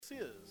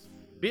This is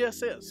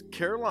BSS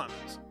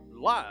Carolinas,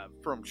 live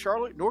from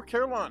Charlotte, North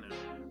Carolina.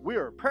 We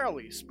are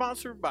proudly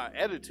sponsored by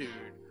Attitude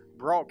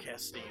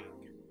Broadcasting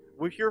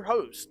with your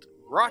host,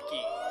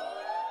 Rocky.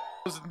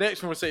 The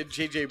next one said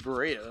JJ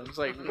Barea. I was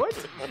like, what?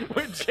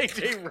 What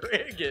JJ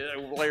Barea get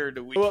a player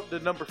to win? Go up to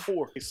number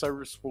 4, a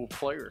serviceable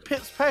player.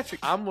 Fitzpatrick.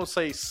 I'm going to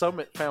say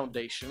Summit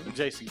Foundation,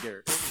 Jason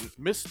Garrett.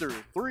 Mr.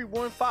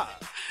 315.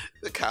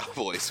 The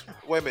Cowboys.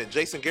 Wait a minute,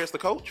 Jason Garrett's the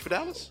coach for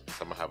Dallas?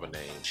 Someone have a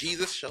name.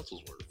 Jesus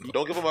Shuttlesworth.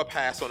 Don't give him a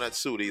pass on that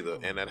suit either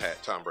and that hat,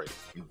 Tom Brady.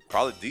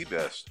 Probably the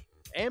best.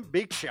 And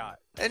Big Shot.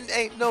 And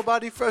ain't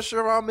nobody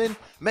fresher. I'm in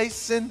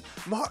Mason,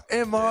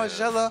 Martin,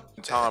 Margella.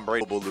 Tom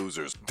Brady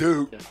losers.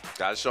 Dude.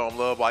 Gotta show them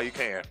love while you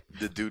can.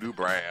 The Doo-Doo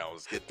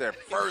Browns get their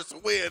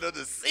first win of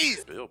the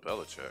season. Bill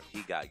Belichick.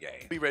 He got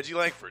game. Be Reggie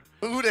Langford.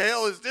 Who the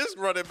hell is this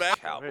running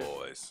back?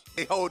 Cowboys.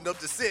 They holding up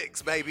to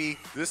 6, baby.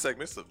 This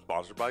segment's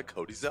sponsored by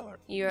Cody Zeller.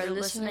 You are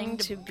listening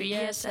to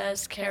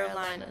BSS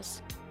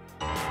Carolinas.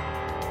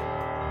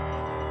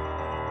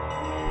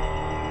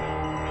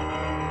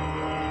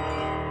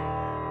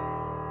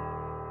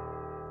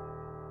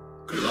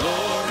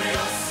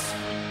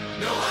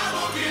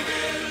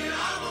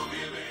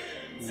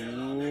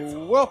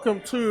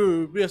 Welcome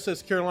to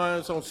BSS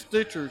Carolinas on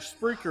Stitcher,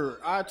 Spreaker,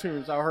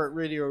 iTunes,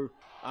 iHeartRadio.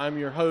 I'm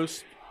your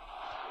host.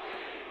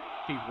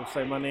 People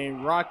say my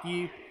name,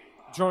 Rocky.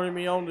 Joining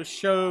me on the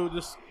show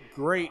this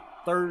great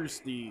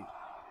Thursday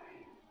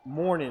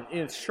morning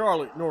in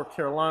Charlotte, North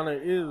Carolina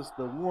is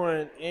the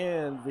one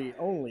and the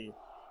only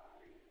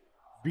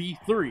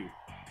B3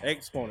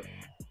 Exponent.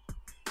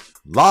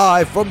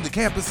 Live from the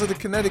campus of the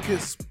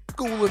Connecticut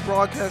School of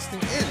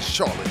Broadcasting in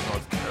Charlotte,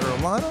 North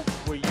Carolina.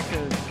 Where you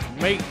can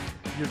make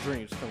your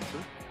dreams come true.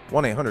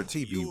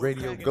 1-800-TV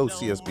Radio, go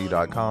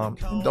CSB.com.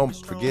 And don't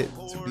forget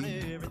to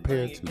be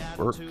prepared to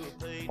work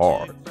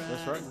hard.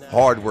 That's right.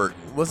 Hard work.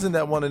 Wasn't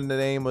that one in the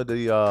name of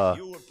the,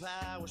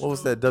 what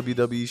was that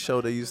WWE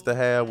show they used to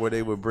have where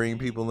they would bring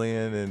people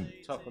in and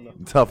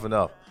Tough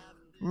Enough.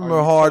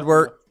 Remember Hard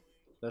Work? Enough?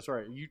 That's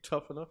right. Are you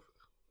tough enough?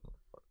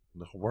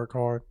 Work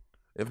hard.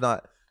 If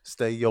not,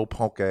 stay your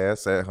punk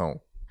ass at home.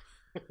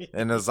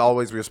 And as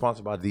always, we're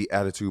sponsored by the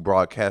Attitude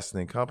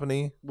Broadcasting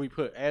Company. We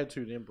put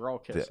Attitude in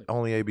broadcasting. The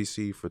only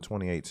ABC for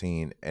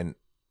 2018. And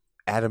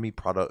Atomy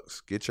products.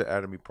 Get your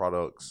Atomy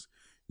products,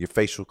 your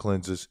facial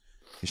cleansers,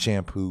 your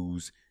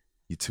shampoos,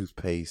 your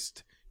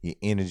toothpaste, your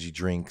energy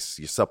drinks,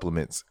 your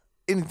supplements,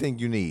 anything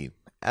you need.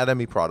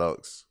 Atomy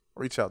products.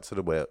 Reach out to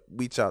the web.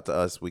 Reach out to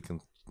us. We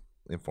can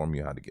inform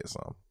you how to get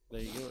some. There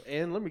you go.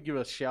 And let me give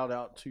a shout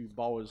out to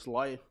Ball is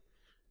Life.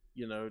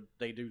 You know,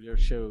 they do their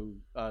show.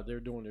 They're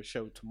doing their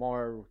show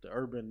tomorrow with the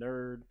Urban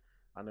Nerd.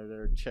 I know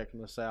they're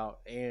checking us out.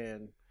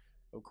 And,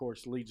 of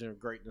course, Legion of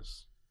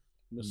Greatness,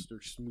 Mr.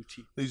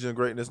 Smoochie. Legion of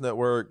Greatness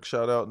Network.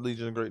 Shout out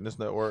Legion of Greatness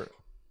Network.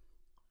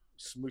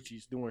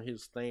 Smoochie's doing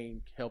his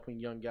thing, helping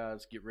young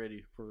guys get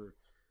ready for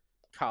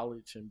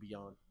college and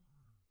beyond.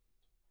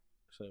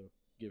 So,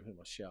 give him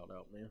a shout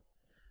out, man.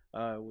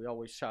 We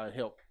always try to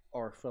help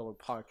our fellow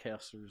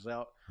podcasters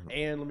out.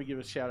 And let me give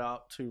a shout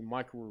out to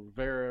Michael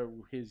Rivera,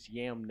 his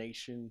Yam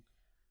Nation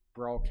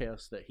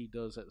broadcast that he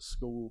does at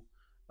school.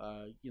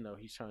 You know,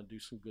 he's trying to do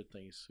some good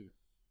things too.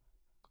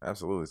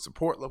 Absolutely.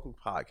 Support local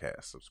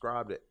podcasts.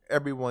 Subscribe to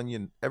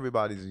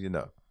everybody's you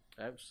know.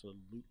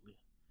 Absolutely.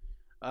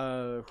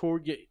 Before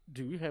we get,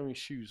 do you have any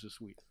shoes this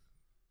week?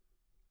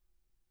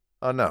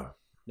 No.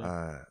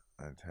 No.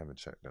 I haven't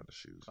checked out the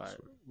shoes. All right,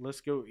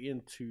 let's go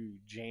into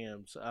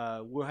jams.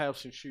 We'll have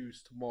some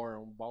shoes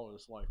tomorrow on Ball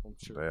is Life, I'm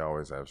sure. They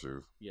always have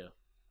shoes. Yeah.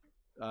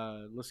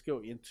 Let's go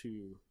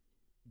into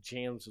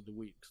jams of the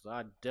week because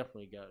I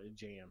definitely got a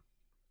jam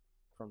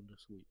from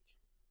this week.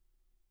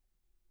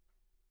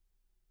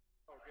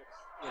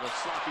 With a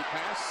sloppy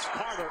pass,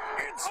 Carter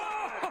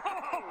inside.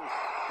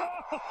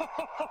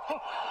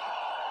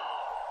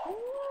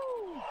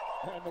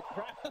 And the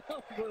crowd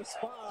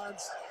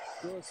responds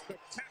to a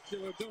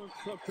spectacular dunk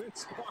from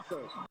Vince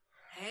Carter.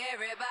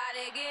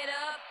 Everybody get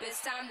up,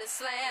 it's time to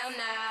slam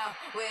now.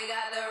 We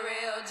got the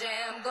real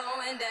jam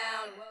going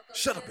down. Welcome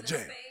Shut up and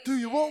jam. Do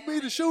you want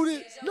me to shoot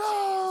it?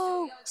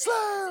 No!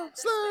 Slam!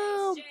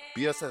 Slam!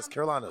 BSS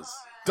Carolina's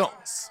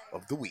Dunks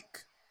of the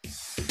Week.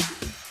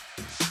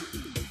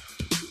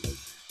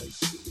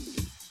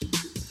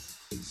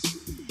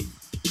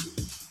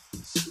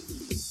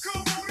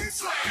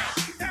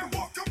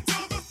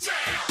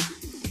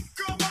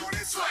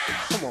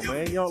 Come on,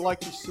 man. You don't like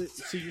to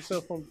see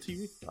yourself on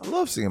TV? I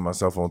love seeing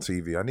myself on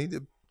TV.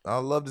 I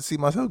love to see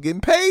myself getting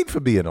paid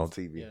for being on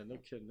TV. Yeah, no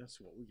kidding. That's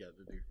what we got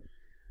to do.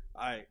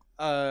 All right.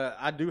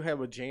 I do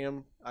have a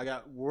jam. I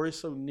got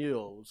Royce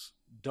O'Neal's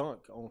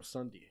dunk on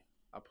Sunday.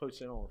 I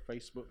posted it on our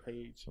Facebook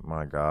page.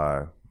 My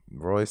God.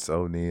 Royce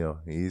O'Neal.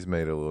 He's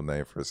made a little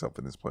name for himself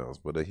in this playoffs,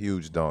 but a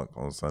huge dunk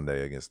on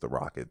Sunday against the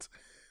Rockets.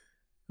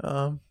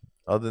 Other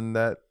than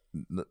that,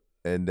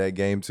 and that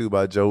game too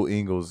by Joe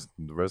Ingles,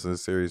 the rest of the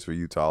series for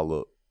Utah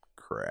looked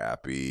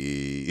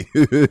crappy.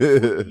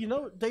 You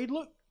know, they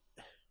look.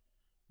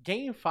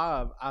 Game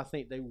 5, I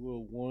think they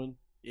will have won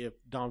if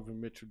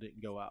Donovan Mitchell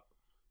didn't go out.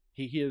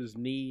 He hit his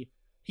knee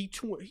He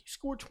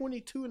scored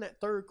 22 in that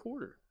third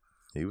quarter.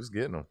 He was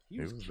getting them. He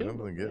He was was killing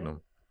definitely them, getting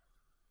man.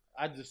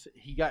 them.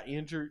 He got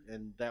injured,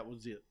 and that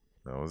was it.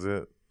 That was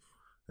it.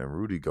 And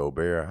Rudy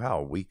Gobert,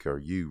 how weak are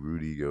you,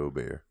 Rudy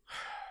Gobert?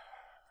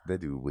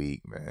 That dude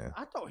weak, man.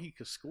 I thought he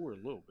could score a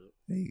little bit.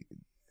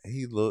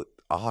 He looked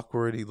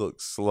awkward. He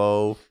looked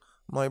slow.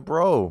 I'm like,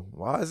 bro,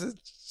 why is it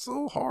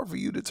so hard for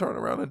you to turn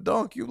around and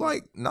dunk? You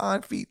like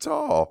 9 feet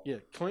tall. Yeah,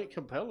 Clint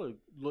Capella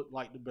looked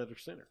like the better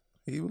center.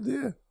 He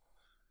did.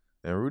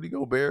 And Rudy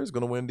Gobert is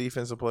going to win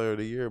Defensive Player of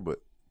the Year, but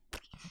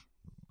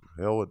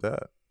hell with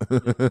that.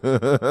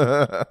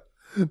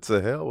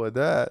 To hell with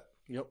that.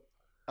 Yep.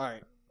 All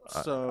right.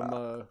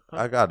 So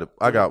I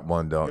got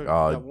one dunk.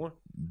 got one?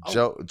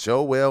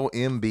 Joel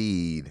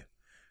Embiid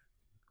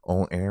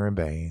on Aaron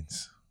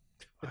Baines.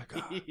 Yeah, I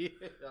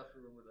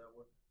remember that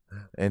one.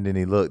 And then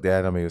he looked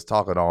at him. He was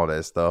talking all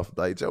that stuff.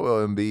 Like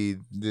Joel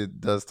Embiid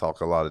does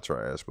talk a lot of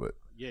trash, but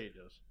Yeah, he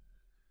does.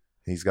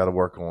 he's got to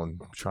work on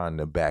trying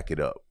to back it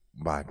up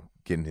by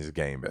getting his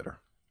game better.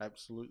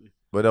 Absolutely.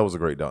 But that was a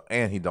great dunk,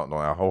 and he dunked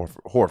on Al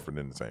Horford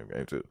in the same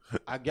game too.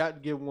 I got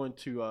to give one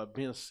to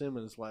Ben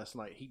Simmons last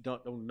night. He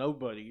dunked on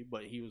nobody,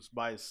 but he was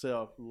by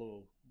himself. A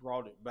little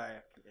brought it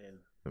back, and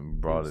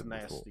Brought was it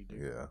nasty, before.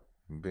 dude. Yeah,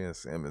 Ben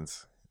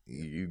Simmons,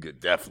 you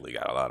definitely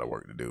got a lot of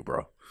work to do,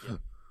 bro.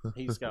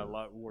 he's got a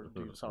lot of work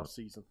to do this off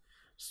season.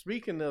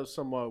 Speaking of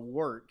some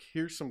work,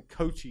 here's some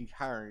coaching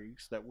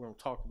hirings that we're going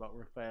to talk about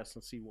real fast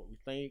and see what we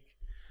think.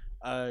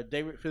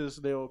 David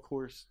Fizdale, of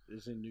course,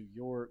 is in New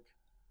York.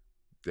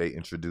 They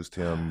introduced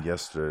him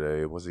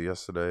yesterday. Was it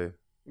yesterday?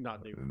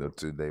 Not David.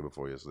 The day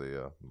before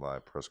yesterday,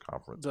 live press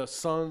conference. The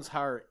Suns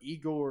hired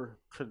Igor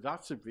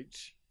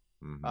Kovacevic.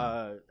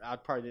 Mhm. I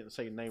probably didn't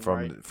say the name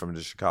right. From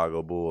the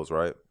Chicago Bulls,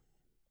 right?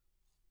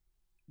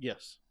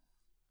 Yes.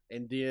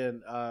 And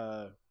then,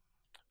 of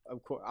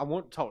course, I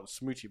want to talk to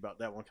Smoochie about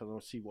that one because I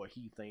want to see what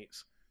he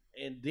thinks.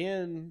 And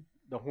then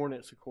the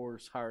Hornets, of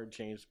course, hired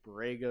James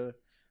Borrega.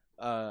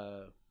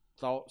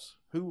 Thoughts?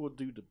 Who will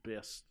do the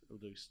best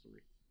of those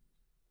three?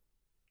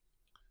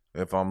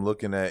 If I'm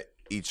looking at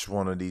each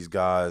one of these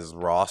guys'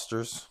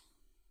 rosters,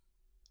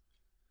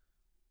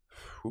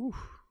 whew.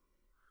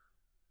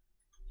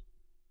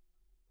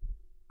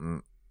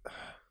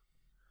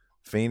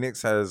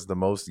 Phoenix has the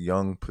most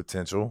young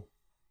potential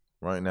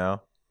right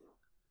now,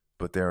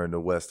 but they're in the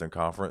Western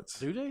Conference.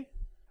 Do they?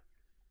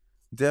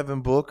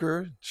 Devin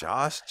Booker,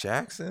 Josh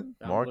Jackson,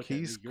 I'm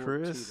Marquise looking at New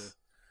York, too, Chris.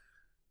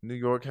 New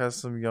York has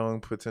some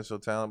young potential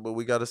talent, but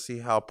we got to see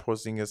how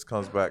Porzingis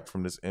comes back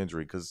from this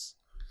injury because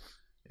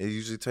it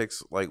usually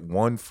takes like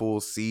one full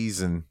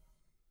season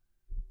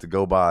to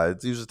go by.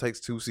 It usually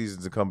takes 2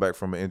 seasons to come back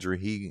from an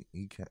injury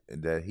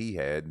that he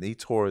had. And he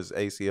tore his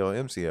ACL,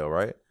 MCL,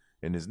 right,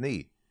 in his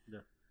knee. Yeah.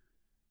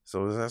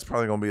 So that's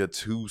probably going to be a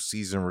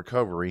 2-season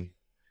recovery.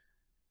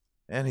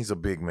 And he's a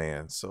big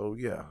man. So,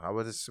 yeah, I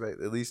would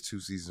expect at least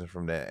 2 seasons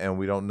from that. And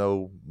we don't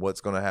know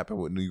what's going to happen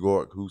with New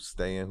York, who's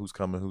staying, who's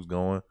coming, who's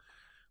going.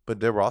 But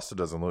their roster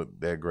doesn't look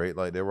that great.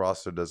 Like, their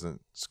roster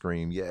doesn't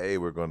scream, yay,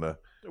 we're going to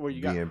Well,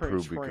 you be got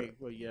improved. Prince Frank,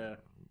 but yeah.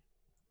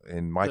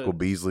 And Michael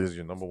Beasley is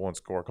your number 1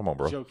 scorer. Come on,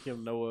 bro.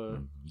 Joakim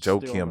Noah.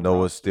 Joakim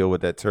Noah still with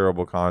that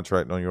terrible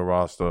contract on your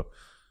roster.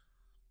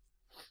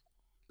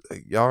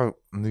 Y'all,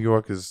 New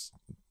York is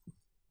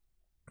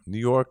a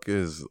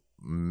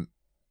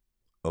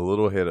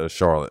little ahead of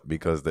Charlotte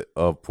because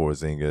of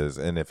Porzingis,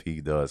 and if he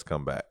does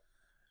come back.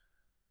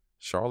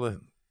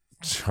 Charlotte,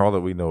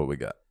 we know what we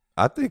got.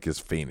 I think it's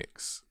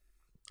Phoenix.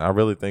 I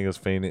really think it's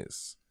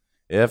Phoenix.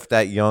 If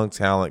that young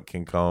talent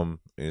can come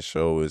and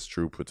show his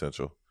true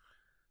potential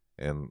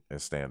and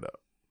stand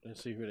up. And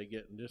see who they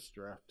get in this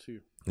draft,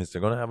 too. Is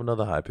they're going to have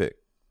another high pick.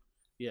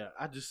 Yeah,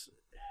 I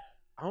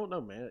don't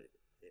know, man.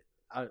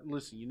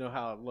 Listen, you know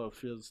how I love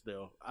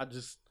Fizdale.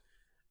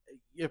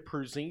 If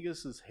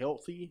Porzingis is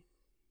healthy,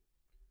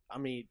 I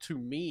mean, to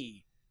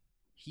me,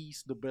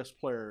 he's the best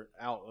player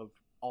out of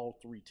all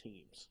 3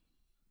 teams.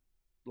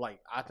 Like,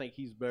 I think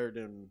he's better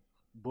than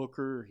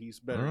Booker. He's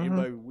better than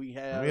anybody we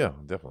have. Yeah,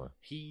 definitely.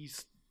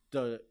 His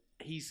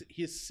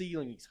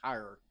ceiling is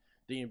higher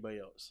than anybody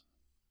else.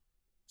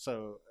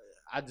 So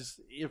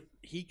if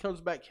he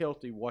comes back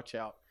healthy, watch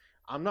out.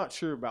 I'm not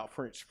sure about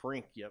French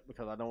Frank yet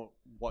because I don't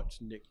watch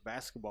Knicks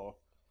basketball,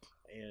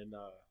 and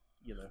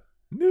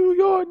New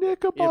York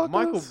Knickerbockers. if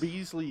Michael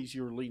Beasley is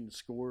your leading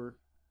scorer,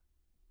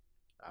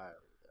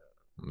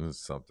 There's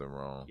something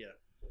wrong. Yeah.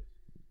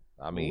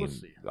 I mean, we'll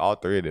see. all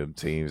 3 of them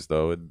teams,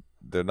 though,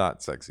 they're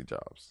not sexy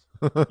jobs.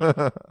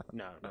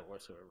 No, not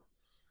whatsoever.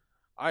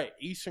 All right,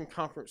 Eastern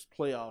Conference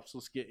playoffs.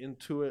 Let's get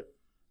into it.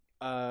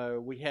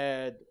 We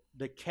had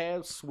the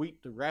Cavs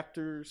sweep the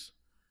Raptors.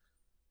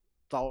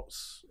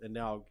 Thoughts, and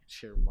now I'll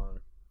share mine.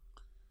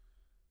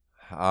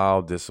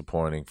 How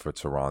disappointing for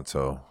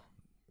Toronto.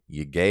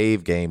 You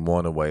gave game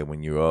 1 away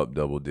when you were up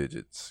double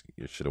digits.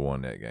 You should have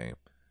won that game.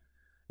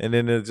 And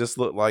then it just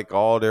looked like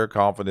all their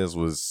confidence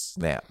was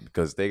snapped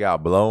because they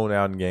got blown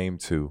out in game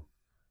 2.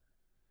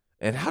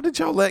 And how did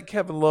y'all let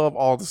Kevin Love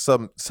all of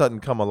a sudden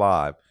come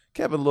alive?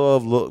 Kevin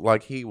Love looked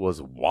like he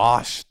was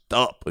washed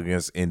up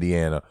against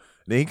Indiana.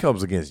 Then he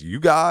comes against you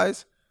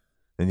guys,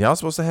 and y'all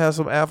supposed to have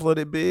some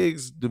athletic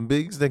bigs, the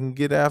bigs that can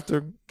get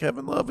after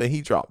Kevin Love, and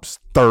he drops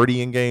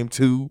 30 in game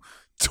 2,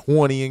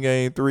 20 in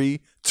game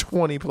 3,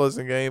 20 plus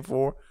in game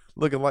 4,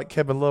 looking like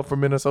Kevin Love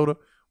from Minnesota.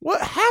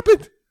 What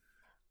happened?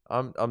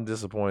 I'm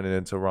disappointed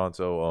in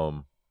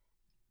Toronto.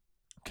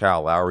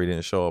 Kyle Lowry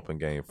didn't show up in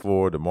game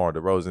 4. DeMar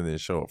DeRozan didn't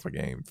show up for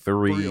game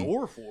 3. 3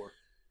 or 4.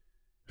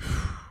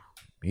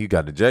 He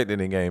got ejected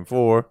in game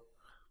 4.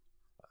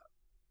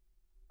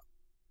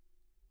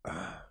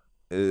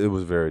 It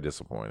was very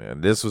disappointing.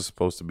 And this was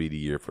supposed to be the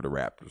year for the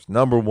Raptors.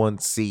 Number 1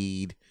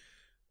 seed,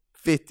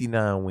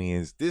 59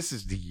 wins. This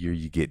is the year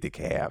you get the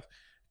Cavs.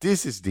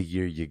 This is the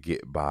year you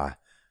get by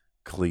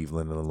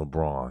Cleveland and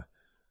LeBron.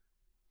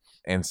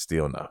 And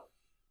still no.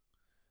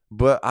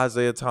 But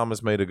Isaiah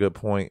Thomas made a good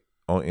point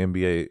on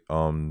NBA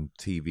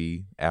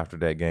TV after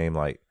that game.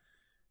 Like,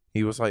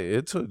 he was like,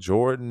 it took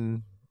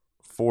Jordan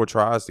 4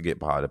 tries to get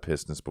by the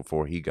Pistons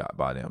before he got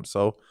by them.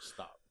 So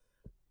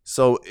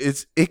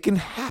it can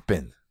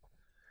happen.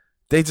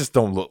 They just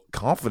don't look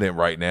confident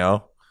right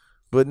now.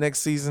 But next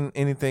season,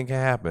 anything can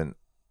happen.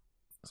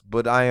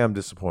 But I am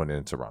disappointed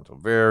in Toronto.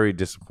 Very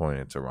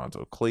disappointed in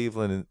Toronto.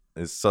 Cleveland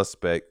is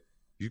suspect.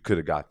 You could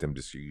have got them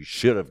this year. You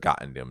should have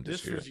gotten them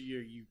this year. This was the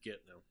year you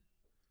get them.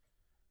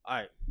 All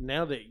right,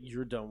 now that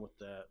you're done with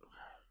that,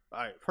 all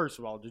right, first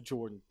of all, the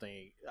Jordan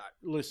thing.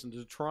 Listen,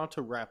 the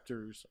Toronto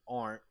Raptors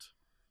aren't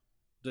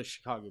the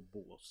Chicago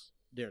Bulls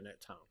during that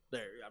time.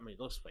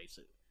 Let's face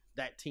it.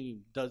 That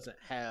team doesn't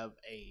have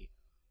a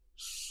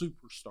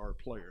superstar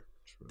player.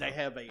 True. They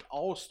have an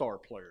all-star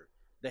player.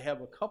 They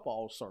have a couple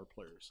all-star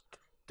players.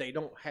 They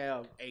don't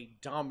have a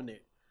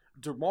dominant.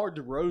 DeMar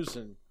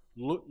DeRozan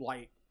looked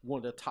like one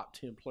of the top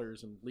 10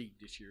 players in the league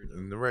this year.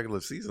 In the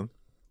regular season.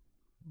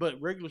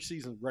 But regular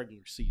season.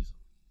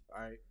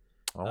 All right.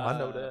 Oh, I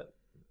know that.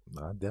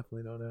 I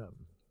definitely know that.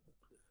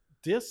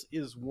 This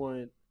is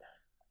one.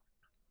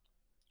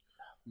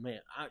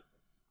 Man,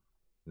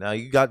 Now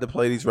you got to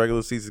play these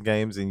regular season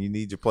games, and you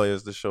need your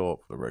players to show up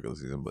for the regular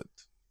season. But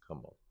come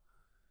on,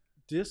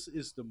 this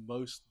is the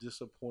most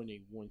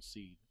disappointing 1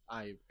 seed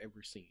I have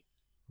ever seen.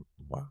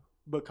 Wow.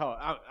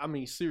 Because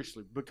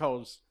seriously,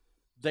 because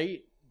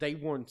they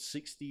won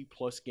 60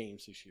 plus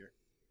games this year.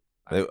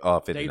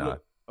 59.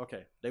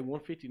 They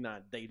won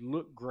 59. They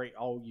look great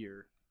all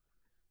year.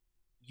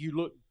 You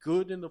look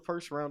good in the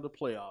first round of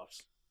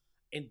playoffs,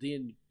 and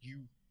then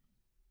you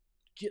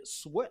get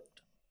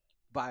swept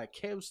by a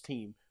Cavs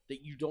team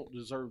that you don't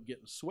deserve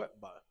getting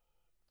swept by.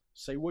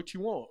 Say what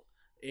you want,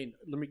 and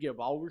let me give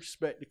all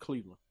respect to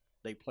Cleveland.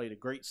 They played a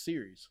great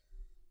series,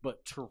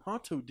 but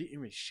Toronto didn't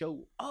even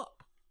show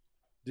up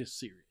this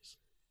series.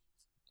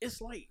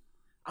 It's like,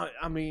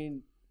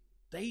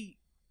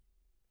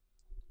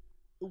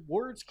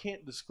 words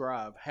can't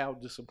describe how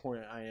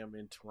disappointed I am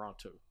in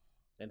Toronto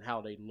and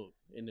how they look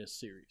in this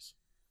series.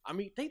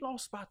 They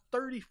lost by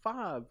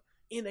 35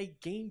 in a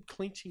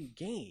game-clinching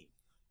game.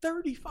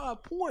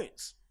 35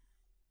 points.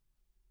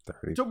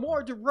 30.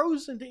 DeMar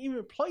DeRozan didn't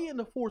even play in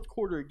the fourth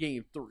quarter of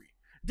Game 3.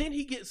 Then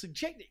he gets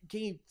ejected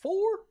Game 4.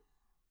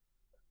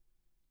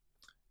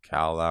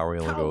 Kyle Lowry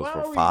only goes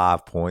for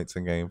 5 points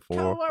in Game 4.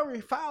 Kyle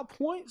Lowry, 5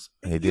 points.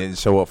 He didn't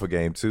show up for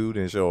Game 2.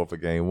 Didn't show up for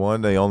Game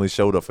 1. They only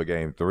showed up for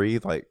Game 3.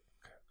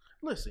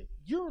 Listen,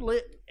 you're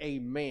letting a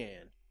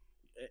man,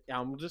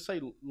 I'm going to just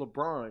say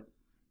LeBron,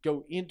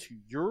 go into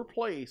your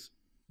place,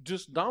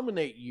 just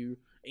dominate you,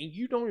 and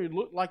you don't even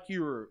look like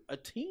you're a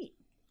team.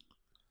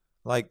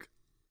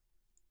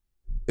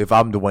 If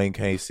I'm Dwayne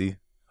Casey,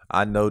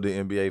 I know the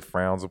NBA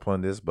frowns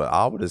upon this, but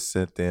I would have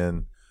sent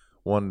in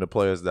one of the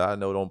players that I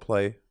know don't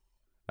play.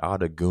 I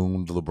would have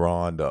gooned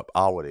LeBron up.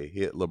 I would have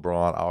hit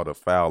LeBron. I would have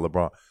fouled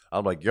LeBron.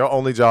 I'm like, your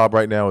only job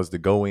right now is to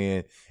go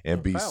in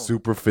and be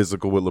super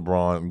physical with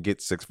LeBron and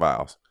get 6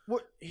 fouls. Well,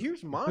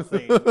 here's my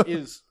thing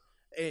is,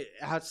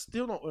 I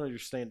still don't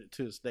understand it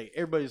to this day.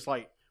 Everybody's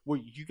like,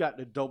 well, you got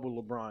to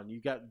double LeBron.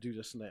 You got to do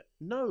this and that.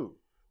 No,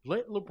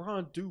 let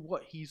LeBron do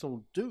what he's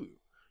going to do.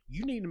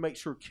 You need to make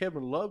sure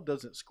Kevin Love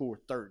doesn't score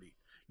 30.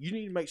 You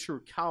need to make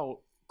sure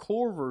Kyle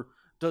Korver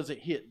doesn't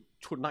hit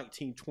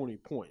 19, 20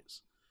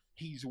 points.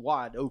 He's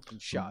wide open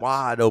shots.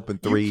 Wide open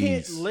threes. You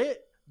can't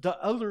let the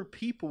other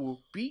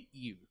people beat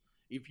you.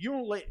 If you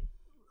don't let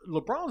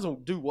LeBron's going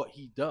to do what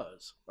he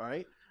does, all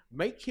right?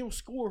 Make him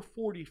score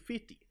 40,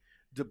 50.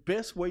 The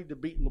best way to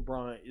beat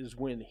LeBron is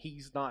when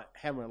he's not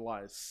having a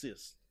lot of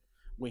assists.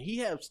 When he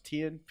has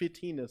 10,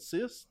 15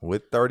 assists.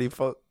 With 30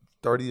 plus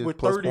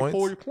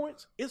 40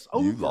 points, it's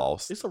over. You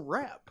lost. It's a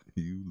wrap.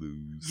 You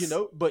lose.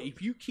 But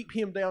if you keep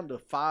him down to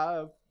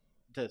 5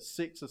 to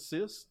 6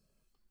 assists,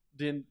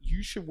 then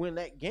you should win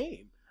that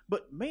game.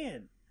 But,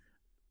 man,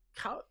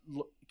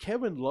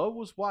 Kevin Love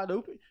was wide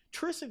open.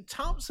 Tristan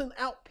Thompson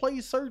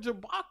outplayed Serge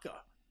Ibaka.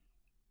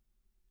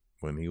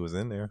 When he was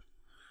in there.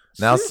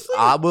 Now, seriously?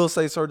 I will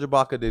say Serge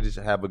Ibaka did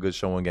have a good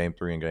show in Game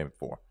 3 and Game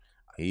 4.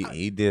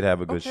 He did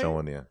have a good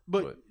showing there.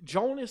 But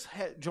Jonas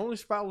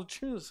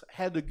Valanciunas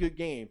had a good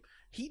game.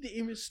 He didn't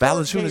even start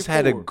Valanciunas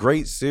had a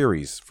great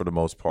series for the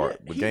most part.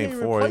 Yeah, but he Game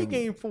didn't 4, even play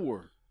Game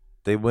 4.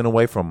 They went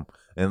away from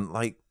and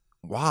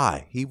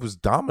Why? He was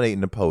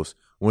dominating the post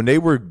when they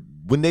were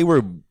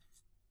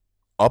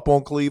up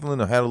on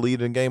Cleveland or had a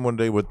lead in the game when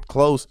they were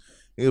close.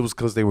 It was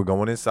because they were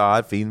going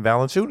inside, feeding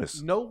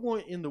Valanciunas. No one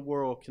in the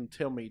world can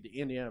tell me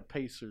the Indiana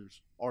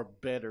Pacers are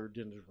better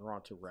than the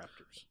Toronto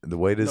Raptors. The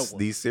way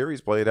these series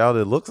played out,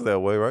 it looks that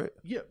way, right?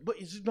 Yeah, but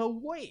it's no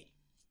way.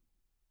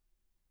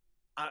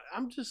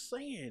 I'm just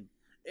saying.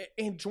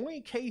 And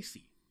Dwayne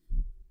Casey,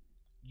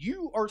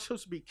 you are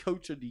supposed to be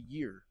coach of the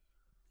year.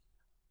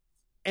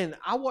 And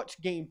I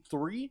watched game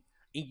 3,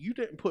 and you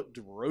didn't put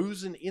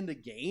DeRozan in the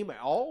game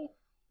at all?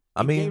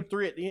 I mean, game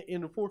 3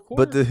 in the fourth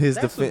quarter? But his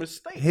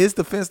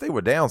defense, they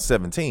were down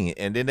 17,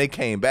 and then they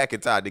came back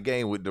and tied the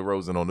game with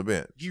DeRozan on the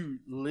bench. You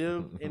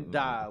live and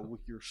die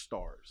with your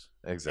stars.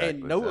 Exactly.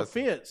 And no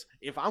offense,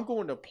 if I'm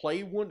going to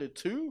play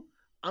 1-2,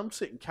 I'm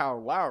sitting Kyle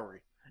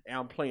Lowry, and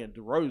I'm playing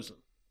DeRozan.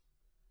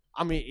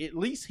 I mean, at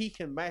least he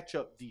can match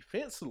up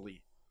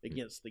defensively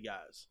against the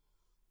guys.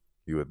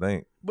 You would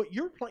think. But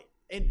you're playing,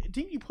 and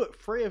then you put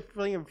Fred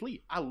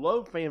VanVleet. I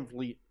love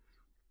VanVleet,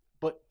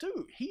 but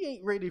dude, he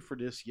ain't ready for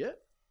this yet.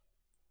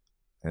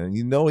 And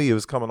you know he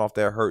was coming off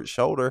that hurt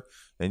shoulder,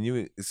 and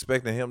you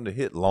expecting him to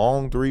hit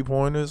long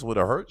 3-pointers with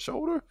a hurt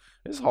shoulder?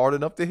 It's hard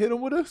enough to hit him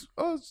with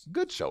a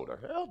good shoulder,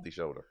 a healthy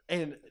shoulder.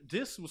 And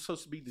this was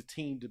supposed to be the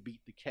team to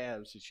beat the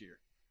Cavs this year.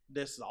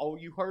 That's all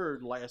you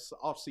heard last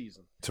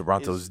offseason.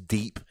 Toronto's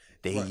deep.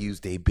 They Right.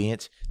 used their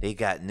bench. They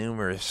got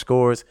numerous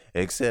scores,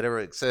 et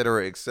cetera, et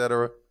cetera, et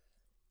cetera.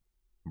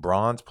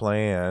 Bron's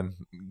plan,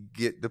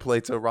 get to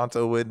play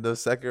Toronto in the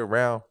second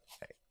round.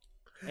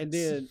 And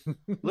then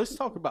let's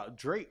talk about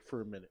Drake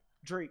for a minute.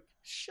 Drake,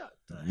 shut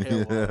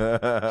the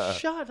hell up.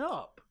 Shut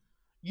up.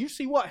 You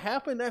see what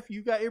happened after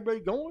you got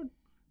everybody going?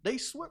 They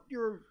swept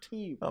your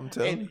team. I'm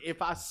telling and you.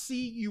 if I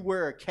see you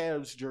wear a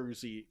Cavs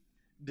jersey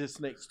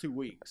this next 2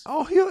 weeks.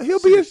 Oh,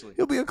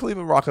 he'll be a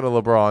Cleveland rocking a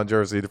LeBron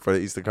jersey for the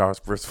Eastern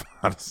Conference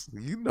Finals.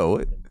 You know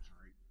it.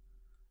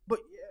 But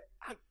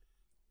yeah,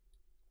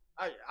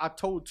 I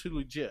told Too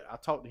Legit. I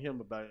talked to him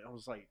about it. I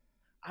was like,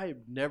 I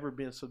have never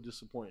been so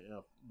disappointed in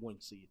a 1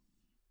 seed.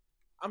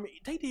 I mean,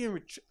 they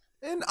didn't.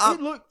 It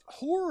looked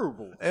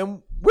horrible.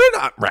 And we're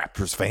not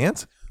Raptors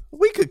fans.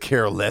 We could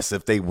care less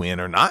if they win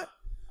or not.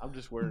 I'm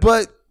just worried.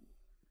 But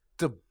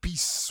to be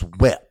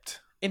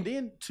swept, and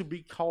then to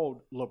be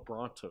called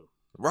LeBronto.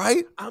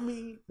 right? I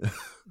mean,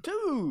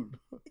 dude,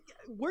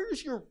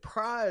 where's your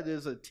pride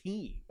as a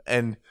team?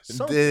 And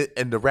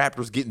the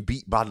Raptors getting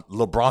beat by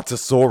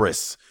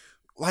LeBrontosaurus.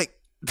 Like,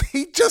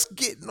 they just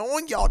getting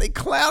on y'all. They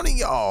clowning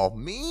y'all.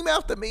 Meme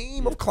after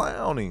meme of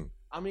clowning.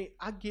 I mean,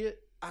 I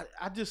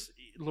just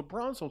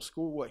LeBron's gonna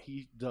score what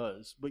he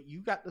does, but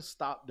you got to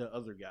stop the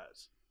other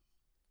guys.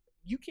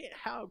 You can't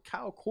have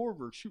Kyle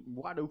Korver shooting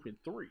wide open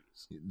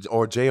threes.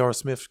 Or J.R.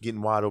 Smith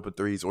getting wide open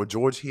threes. Or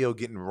George Hill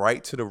getting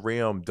right to the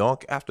rim,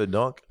 dunk after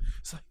dunk.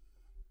 It's like,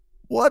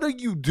 what are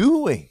you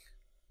doing?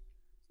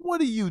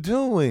 What are you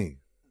doing?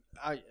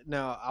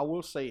 Now, I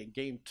will say in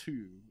game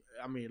 2,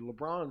 I mean,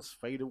 LeBron's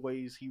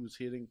fadeaways he was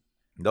hitting.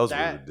 Those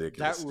were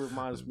ridiculous. That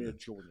reminds me of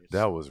Jordan.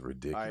 That was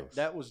ridiculous. Right?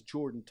 That was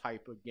Jordan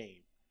type of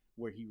game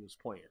where he was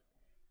playing.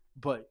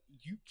 But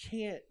you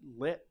can't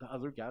let the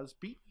other guys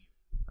beat you.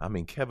 I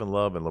mean, Kevin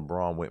Love and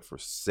LeBron went for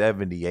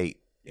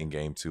 78 in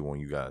game 2 on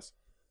you guys.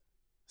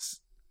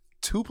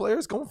 2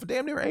 players going for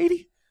damn near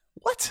 80?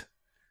 What?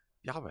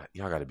 Y'all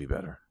got to be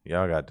better.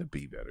 Y'all got to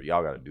be better.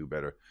 Y'all got to do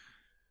better.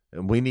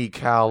 And we need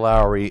Kyle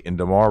Lowry and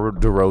DeMar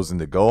DeRozan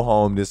to go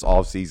home this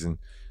offseason,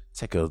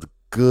 take a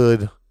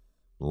good,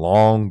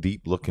 long,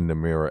 deep look in the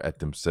mirror at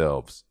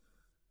themselves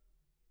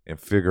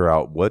and figure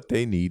out what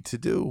they need to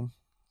do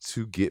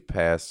to get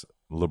past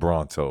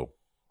LeBronto.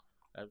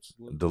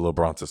 Absolutely. The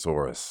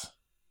LeBrontosaurus.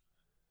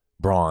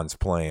 Bron's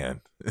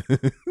plan.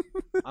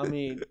 I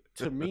mean,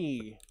 to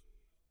me,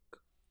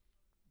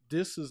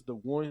 this is the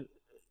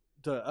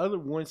other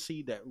 1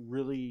 seed that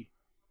really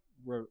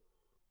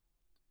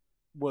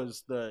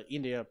was the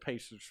Indiana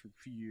Pacers from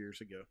a few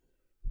years ago.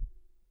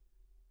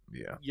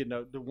 Yeah. You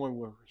know, the one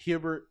where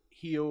Hibbert,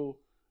 Hill,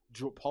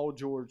 Paul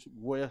George,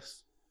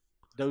 West,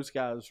 those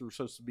guys were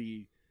supposed to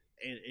be,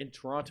 and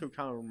Toronto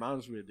kind of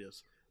reminds me of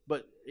this.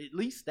 But at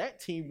least that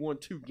team won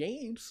 2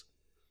 games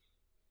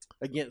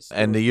against.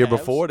 And the year Cavs.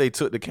 before, they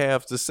took the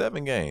Cavs to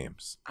 7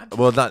 games.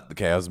 Well, not the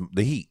Cavs,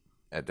 the Heat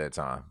at that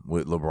time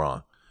with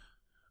LeBron.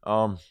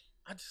 I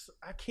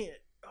can't.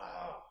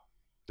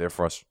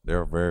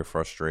 They're a very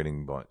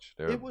frustrating bunch.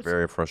 They're a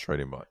very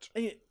frustrating bunch.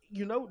 And,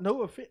 you know,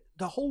 no offense.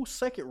 The whole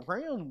second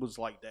round was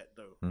like that,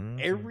 though. Mm-hmm.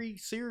 Every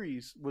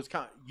series was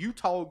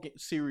Utah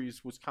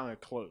series was kind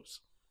of close,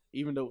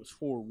 even though it was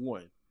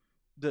 4-1.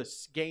 The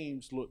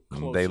games looked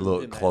closer. They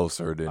looked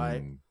closer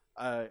than.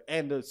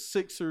 And the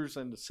Sixers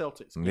and the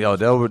Celtics. Yeah,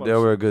 they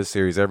were a good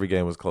series. Every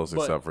game was close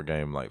except for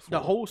game like 4.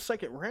 The whole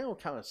second round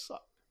kind of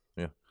sucked.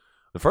 Yeah,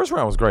 the first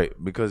round was great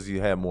because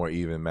you had more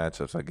even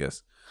matchups, I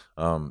guess.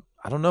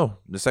 I don't know.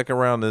 The second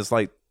round is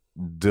like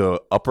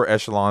the upper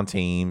echelon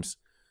teams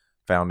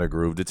found their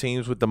groove. The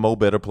teams with the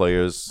better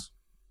players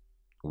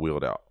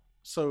wheeled out.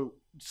 So,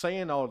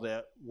 saying all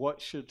that, what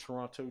should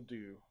Toronto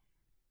do?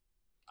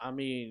 I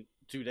mean,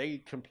 do they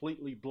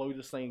completely blow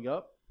this thing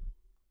up?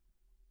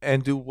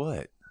 And do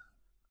what?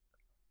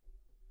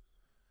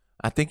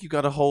 I think you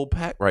got a whole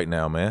pack right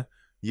now, man.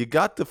 You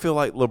got to feel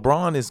like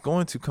LeBron is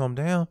going to come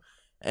down.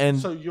 And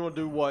So you're going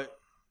to do what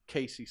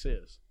Casey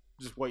says.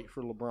 Just wait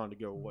for LeBron to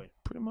go away.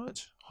 pretty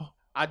much.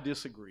 I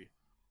disagree.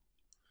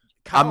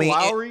 I mean,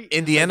 Lowry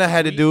Indiana is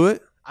had to weak. do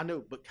it. I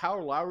know, but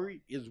Kyle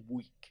Lowry is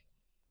weak.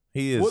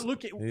 He is. Well,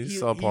 look at he's he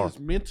subpar. is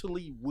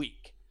mentally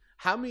weak.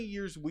 How many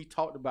years we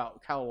talked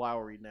about Kyle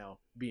Lowry now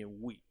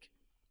being weak?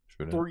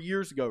 True that. 3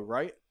 years ago,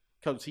 right?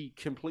 Because he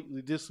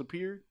completely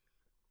disappeared.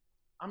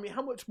 I mean,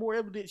 how much more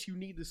evidence you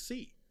need to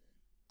see?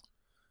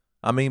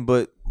 I mean,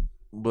 but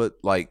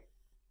like,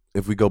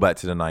 if we go back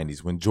to the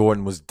 90s when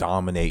Jordan was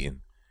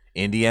dominating,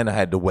 Indiana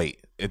had to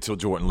wait until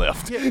Jordan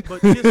left. Yeah,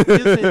 but this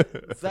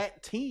isn't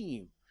that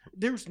team.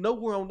 There's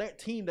nowhere on that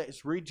team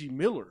that's Reggie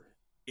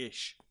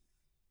Miller-ish.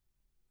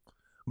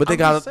 But they I'm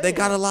got just saying.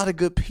 a lot of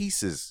good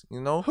pieces,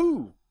 you know.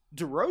 Who?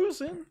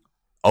 DeRozan?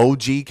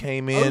 OG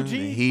came in. OG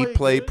He played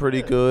played good, pretty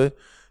yeah. good.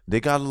 They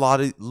got a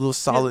lot of little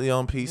solid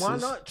young pieces. Why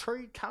not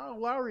trade Kyle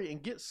Lowry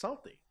and get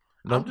something?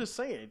 No. I'm just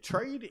saying,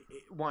 trade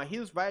while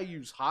his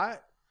value's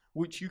hot,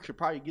 which you could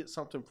probably get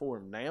something for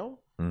him now.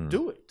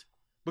 Do it,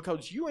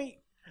 because you ain't.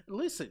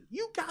 Listen,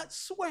 you got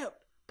swept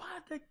by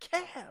the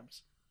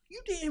Cavs.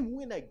 You didn't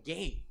win a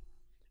game.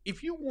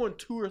 If you won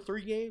 2 or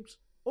 3 games,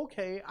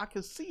 okay, I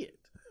can see it.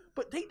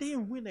 But they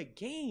didn't win a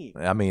game.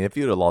 I mean, if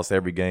you'd have lost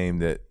every game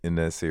that in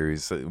that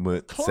series, it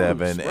went Close,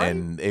 7, right?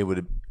 and it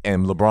would,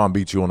 and LeBron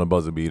beat you on a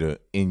buzzer beater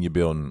in your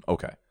building,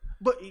 okay.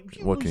 But if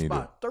you What can lose you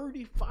by do?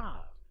 35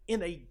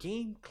 in a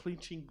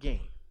game-clinching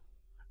game,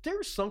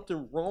 there's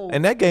something wrong.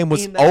 And that game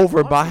was in that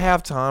over by locker.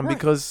 halftime Right.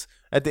 because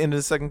at the end of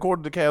the second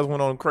quarter, the Cavs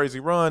went on a crazy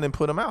run and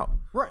put them out.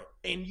 Right.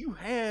 And you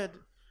had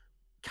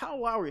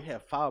Kyle Lowry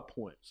had 5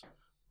 points.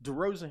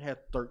 DeRozan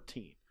had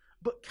 13.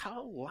 But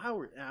Kyle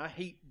Lowry, and I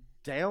hate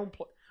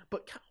downplay,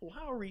 but Kyle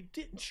Lowry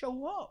didn't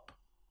show up.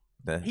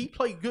 He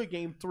played good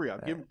game 3. I'll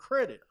give him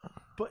credit.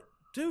 But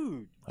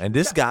dude, And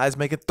this guy's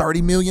making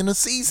 $30 million a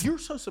season. you're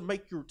supposed to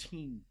make your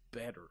team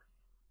better.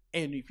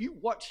 And if you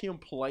watch him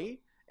play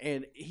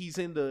and he's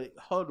in the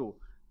huddle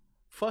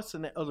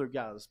fussing at other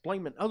guys,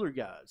 blaming other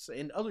guys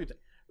and other things,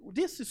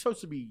 this is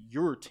supposed to be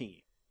your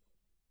team.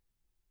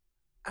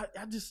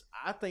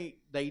 I think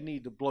they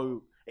need to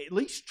blow, at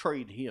least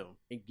trade him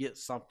and get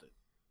something.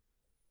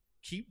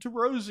 Keep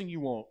DeRozan you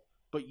want,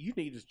 but you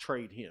need to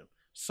trade him.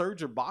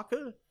 Serge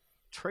Ibaka,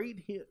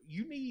 trade him.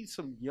 You need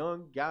some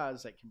young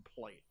guys that can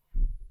play.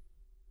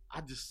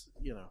 I just,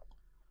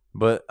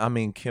 But I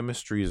mean,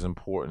 chemistry is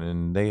important,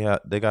 and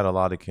they got a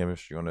lot of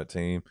chemistry on that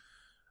team.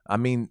 I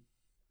mean,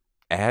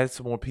 add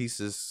some more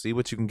pieces. See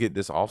what you can get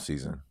this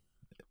offseason.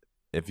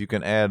 If you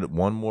can add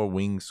one more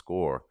wing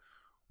scorer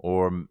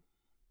or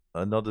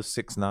another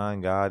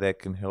 6'9" guy that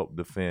can help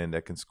defend,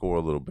 that can score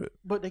a little bit.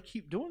 But they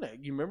keep doing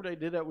that. You remember they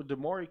did that with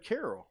DeMarre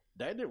Carroll.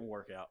 That didn't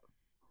work out.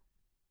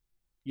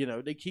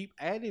 They keep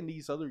adding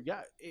these other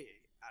guys.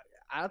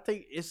 I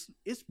think it's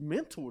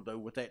mental though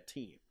with that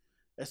team,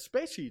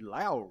 especially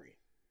Lowry.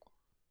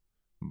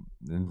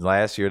 And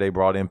last year they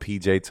brought in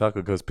P.J.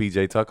 Tucker because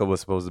P.J. Tucker was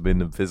supposed to be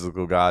the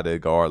physical guy to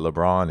guard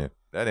LeBron, and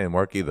that didn't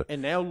work either.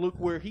 And now look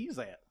where he's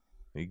at.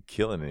 He's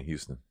killing it in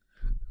Houston.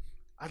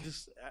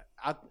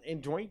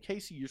 And Dwayne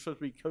Casey, you're supposed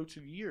to be coach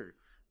of the year,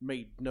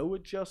 made no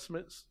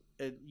adjustments,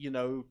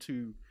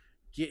 to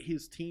get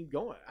his team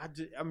going.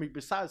 I mean,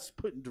 besides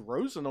putting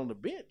DeRozan on the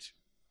bench,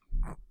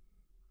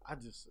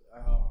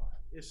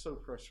 it's so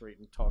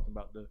frustrating talking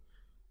about the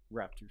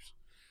Raptors.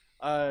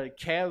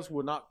 Cavs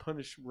will not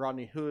punish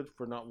Rodney Hood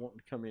for not wanting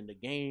to come in the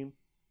game.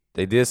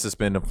 They did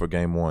suspend him for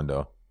game 1,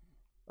 though.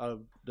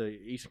 The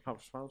Eastern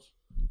Conference Finals.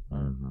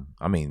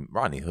 I mean,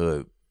 Rodney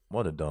Hood,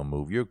 what a dumb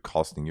move. You're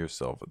costing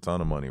yourself a ton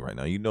of money right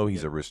now. You know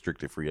he's a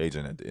restricted free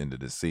agent at the end of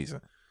this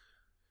season.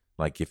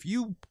 But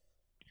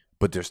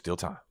there's still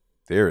time.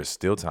 There is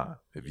still time.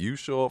 If you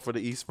show up for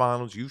the East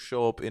Finals, you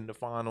show up in the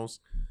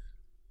finals,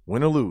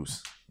 win or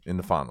lose in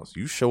the finals.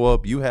 You show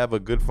up, you have a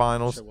good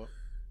finals,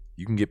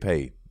 you can get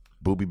paid.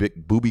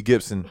 Boobie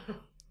Gibson,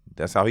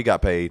 that's how he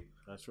got paid.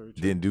 That's very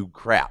true. Didn't do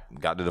crap.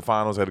 Got to the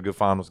finals, had a good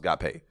finals, got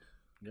paid.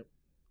 Yep,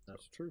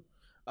 that's true.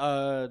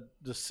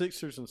 The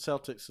Sixers and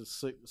Celtics.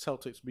 The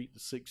Celtics beat the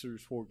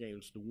Sixers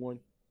 4-1.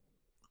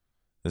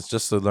 It's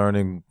just a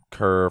learning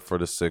curve for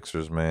the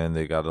Sixers, man.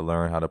 They got to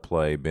learn how to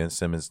play. Ben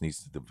Simmons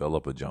needs to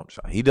develop a jump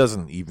shot. He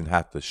doesn't even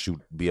have to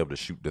be able to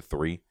shoot the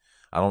 3.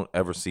 I don't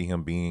ever see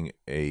him being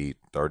a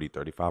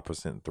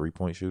 30-35%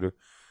 three-point shooter.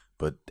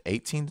 But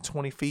 18 to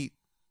 20 feet,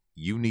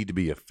 you need to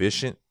be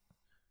efficient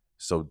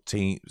so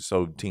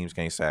teams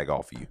can't sag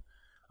off of you.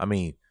 I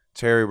mean,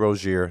 Terry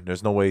Rozier,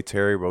 there's no way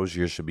Terry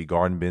Rozier should be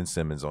guarding Ben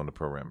Simmons on the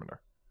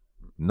perimeter.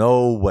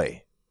 No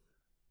way.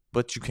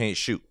 But you can't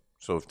shoot.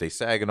 So if they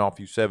sagging off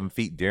you 7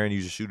 feet, daring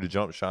you to shoot a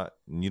jump shot,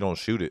 and you don't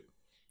shoot it,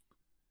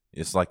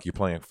 it's like you're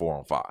playing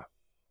 4-on-5.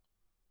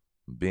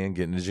 Ben,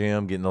 get in the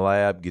gym, get in the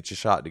lab, get your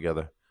shot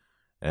together.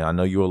 And I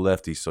know you're a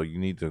lefty, so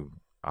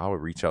I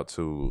would reach out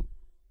to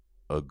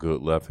a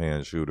good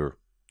left-hand shooter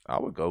I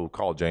would go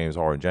call James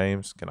Harden.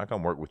 James, can I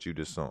come work with you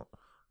this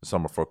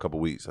summer for a couple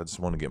weeks? I just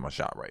want to get my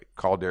shot right.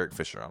 Call Derek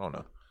Fisher. I don't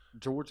know.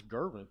 George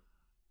Gervin.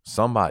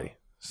 Somebody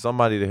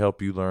to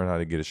help you learn how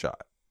to get a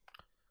shot.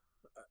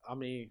 I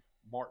mean,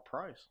 Mark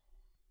Price.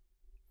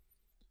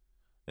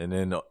 And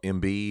then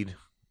Embiid,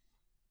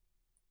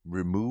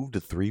 remove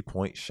the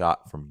 3-point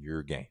shot from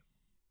your game.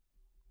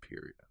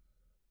 Period.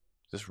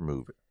 Just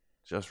remove it.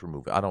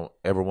 I don't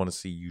ever want to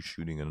see you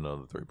shooting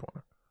another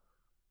 3-pointer.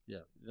 Yeah,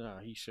 no,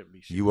 he shouldn't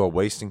be shooting. You are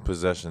wasting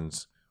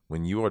possessions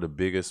when you are the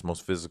biggest,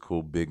 most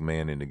physical big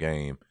man in the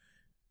game,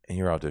 and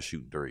you're out there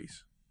shooting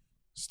threes.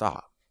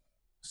 Stop.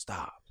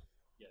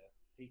 Yeah,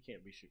 he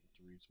can't be shooting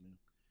threes,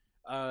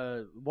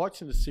 man.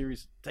 Watching the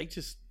series,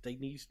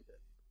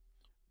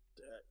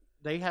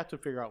 they have to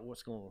figure out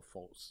what's going on with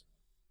Fultz.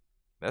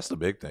 That's the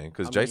big thing,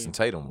 because Jason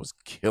Tatum was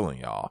killing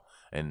y'all.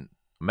 And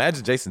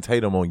imagine Jason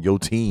Tatum on your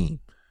team,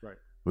 right,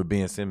 with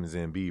Ben Simmons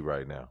and Embiid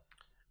right now.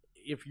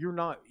 If you're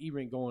not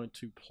even going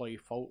to play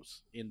Fultz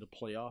in the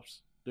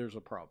playoffs, there's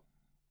a problem.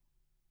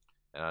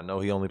 And I know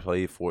he only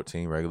played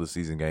 14 regular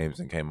season games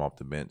and came off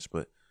the bench,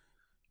 but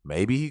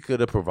maybe he could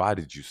have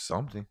provided you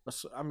something.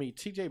 I mean,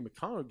 T.J.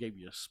 McConnell gave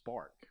you a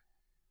spark.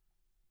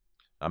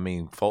 I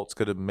mean, Fultz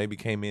could have maybe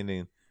came in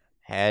and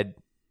had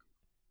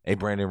a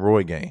Brandon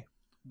Roy game.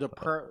 The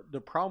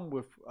problem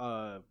with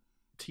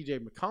T.J.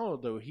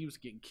 McConnell, though, he was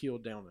getting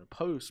killed down in the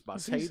post by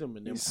Tatum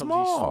and them because he's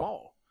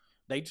small.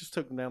 They just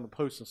took him down the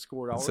post and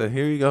scored all. Said,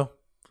 here you go.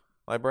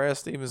 Like Brad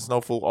Stevens,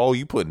 no fool. Oh,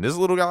 you putting this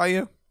little guy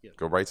in? Yeah.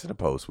 Go right to the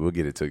post. We'll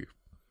get it to you.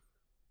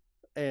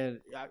 And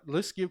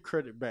let's give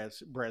credit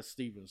to Brad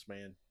Stevens,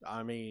 man.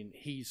 I mean,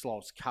 he's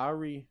lost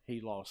Kyrie,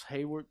 he lost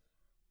Hayward,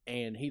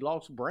 and he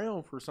lost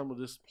Brown for some of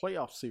this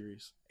playoff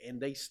series,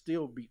 and they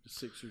still beat the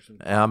Sixers.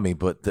 I mean,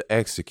 but the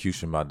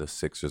execution by the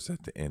Sixers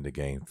at the end of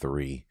Game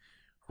 3,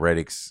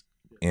 Redick's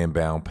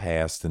inbound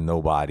pass to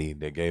nobody,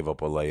 they gave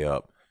up a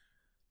layup.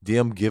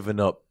 Them giving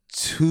up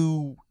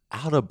 2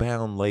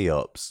 out-of-bound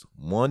layups.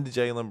 One to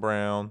Jaylen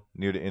Brown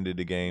near the end of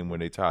the game when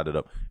they tied it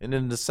up. And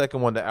then the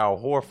second one to Al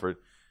Horford.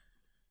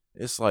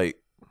 It's like,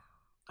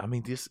 I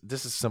mean,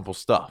 this is simple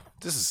stuff.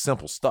 This is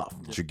simple stuff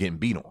that you're getting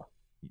beat on.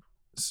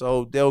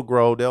 So they'll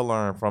grow. They'll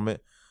learn from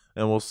it.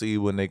 And we'll see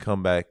when they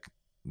come back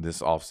this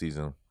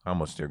offseason how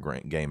much their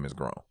game has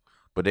grown.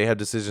 But they have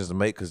decisions to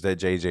make because that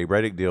J.J.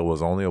 Redick deal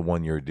was only a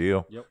 1-year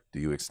deal. Yep. Do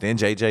you extend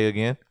J.J.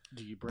 again?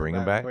 Do you bring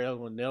him back?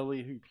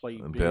 Bellinelli, who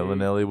played big.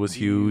 Bellinelli was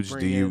huge.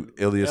 Do you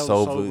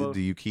Ilyasova?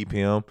 Do you keep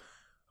him?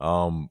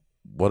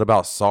 What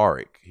about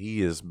Saric?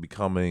 He is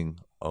becoming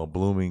a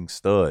blooming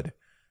stud.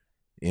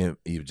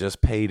 You've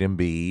just paid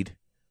Embiid,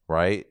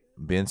 right?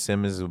 Ben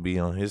Simmons will be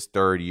on his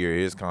 3rd year of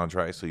his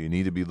contract, so you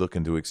need to be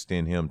looking to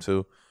extend him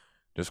too.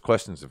 There's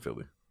questions in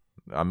Philly.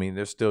 I mean,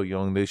 they're still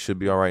young. They should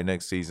be all right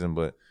next season,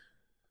 but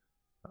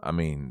I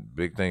mean,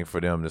 big thing for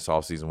them this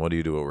offseason. What do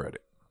you do with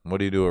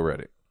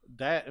Redick?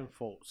 That and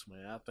Fultz,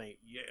 man. I think.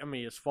 Yeah, I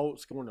mean, is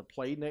Fultz going to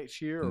play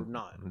next year or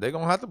not? They're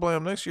gonna have to play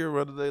him next year,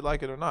 whether they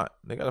like it or not.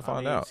 They got to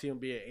find out. Is he gonna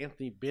be an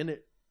Anthony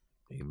Bennett?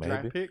 He may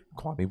draft be. Pick?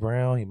 Kwame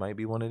Brown. He might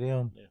be one of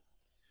them. Yeah.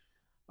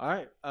 All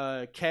right.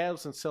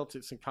 Cavs and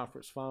Celtics in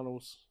conference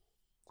finals.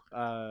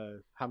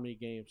 How many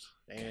games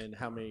and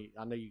how many?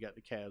 I know you got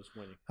the Cavs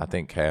winning. I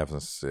think Cavs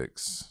in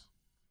 6.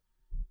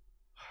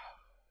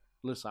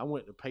 Listen, I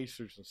went to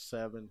Pacers in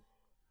 7.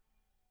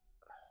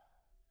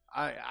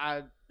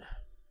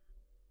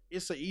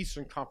 It's the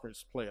Eastern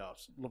Conference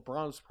playoffs.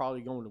 LeBron's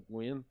probably going to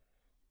win.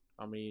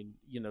 I mean,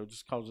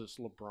 just because it's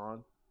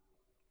LeBron.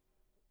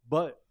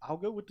 But I'll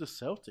go with the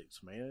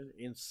Celtics, man,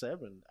 in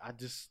 7.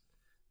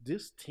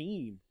 This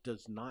team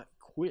does not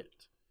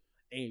quit.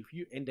 And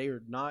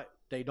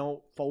they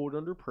don't fold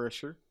under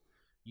pressure.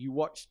 You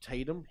watch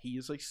Tatum, he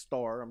is a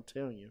star, I'm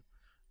telling you.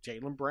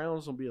 Jaylen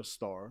Brown's going to be a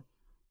star.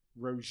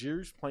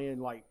 Rozier's playing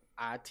like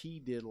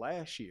IT did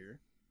last year.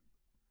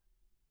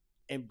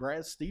 And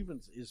Brad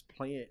Stevens is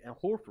playing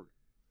at Horford.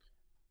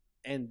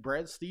 And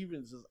Brad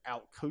Stevens is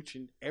out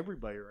coaching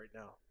everybody right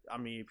now. I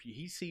mean, if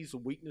he sees a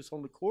weakness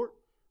on the court,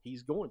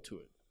 he's going to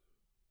it.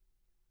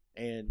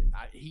 And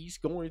he's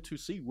going to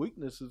see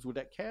weaknesses with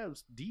that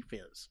Cavs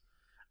defense.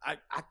 I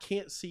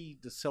can't see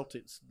the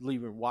Celtics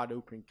leaving wide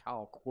open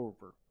Kyle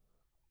Korver.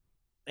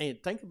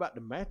 And think about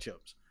the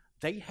matchups.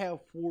 They have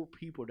 4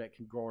 people that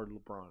can guard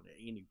LeBron at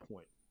any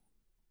point.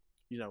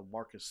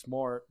 Marcus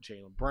Smart,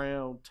 Jaylen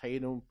Brown,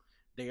 Tatum.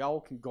 They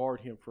all can guard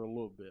him for a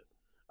little bit.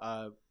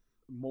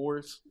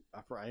 Morris,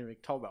 I haven't even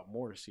talked about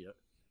Morris yet.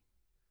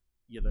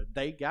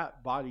 They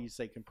got bodies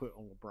they can put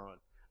on LeBron.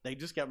 They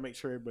just got to make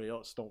sure everybody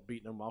else don't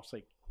beat them. I'll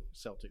say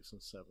Celtics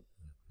in 7.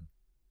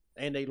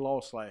 And they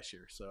lost last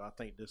year, so I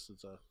think this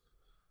is a...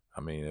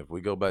 I mean, if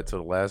we go back to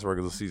the last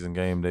regular season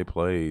game they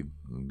played,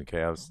 the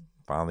Cavs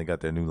finally got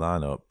their new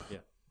lineup. Yeah.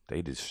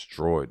 They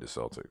destroyed the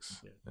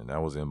Celtics. Yeah. And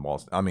that was in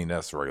Boston. I mean,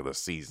 that's regular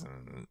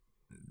season.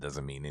 It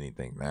doesn't mean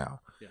anything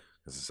now. Yeah.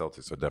 Because the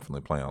Celtics are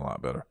definitely playing a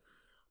lot better.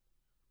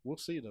 We'll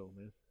see, though,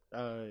 man.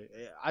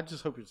 I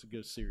just hope it's a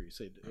good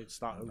series.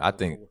 It's not. I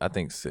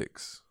think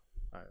 6.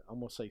 All right, I'm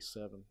gonna say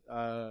 7.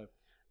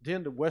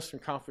 Then the Western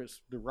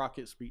Conference, the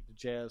Rockets beat the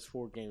Jazz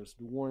 4 games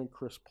to 1.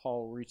 Chris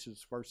Paul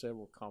reaches first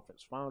ever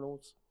conference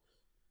finals.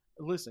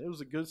 Listen, it was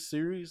a good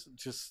series.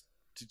 Just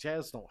the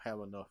Jazz don't have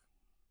enough.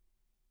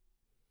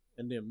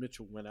 And then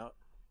Mitchell went out.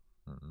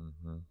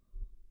 Mm-hmm.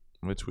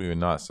 Which we were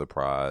not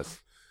surprised.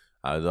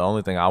 The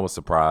only thing I was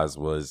surprised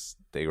was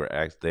they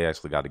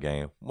actually got a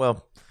game.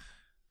 Well,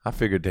 I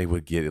figured they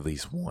would get at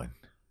least one.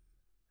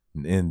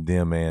 In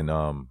them and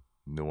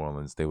New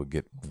Orleans, they would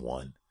get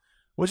one,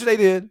 which they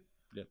did.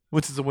 Yeah.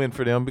 Which is a win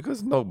for them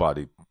because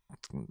nobody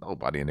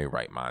in their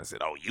right mind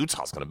said, "Oh,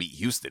 Utah's going to beat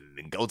Houston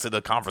and go to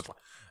the conference,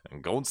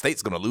 and Golden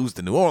State's going to lose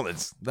to New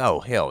Orleans." No,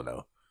 hell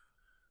no.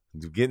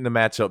 Getting the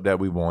matchup that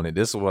we wanted.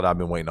 This is what I've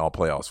been waiting all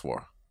playoffs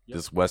for. Yep.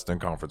 This Western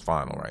Conference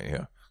Final right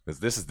here,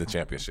 because this is the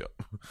championship.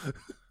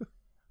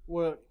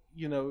 Well,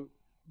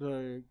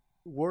 the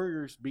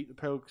Warriors beat the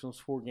Pelicans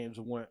 4 games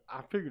to 1.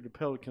 I figured the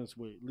Pelicans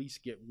would at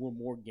least get one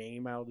more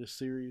game out of this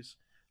series,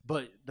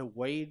 but the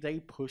way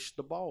they pushed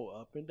the ball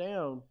up and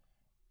down.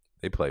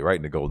 They play right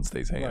in the Golden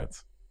State's hands. Right.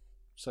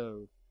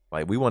 So,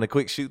 like, we want a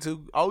quick shoot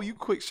too. Oh, you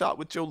quick shot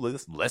with your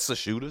lesser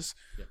shooters.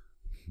 Yeah.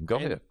 Go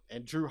ahead.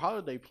 And Drew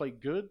Holiday played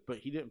good, but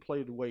he didn't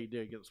play the way he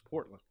did against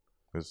Portland.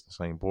 It's the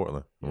same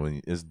Portland. Yeah.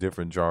 When it's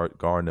different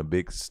guarding a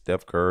big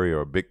Steph Curry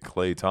or a big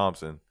Klay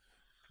Thompson.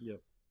 Yeah.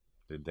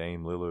 Than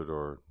Dame Lillard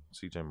or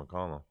C.J.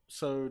 McCollum.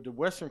 So the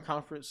Western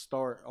Conference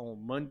start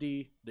on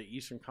Monday. The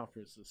Eastern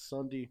Conference is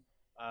Sunday.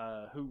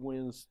 Who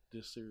wins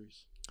this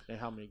series and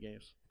how many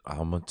games?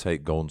 I'm going to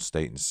take Golden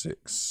State in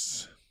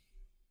 6.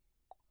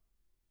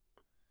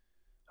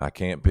 I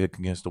can't pick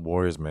against the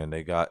Warriors, man.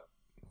 They got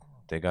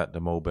the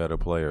more better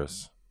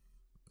players.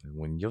 And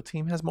when your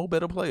team has more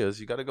better players,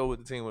 you got to go with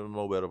the team with the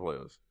more better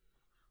players.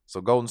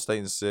 So Golden State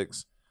in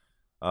 6.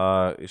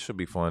 It should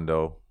be fun,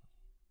 though.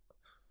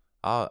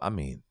 I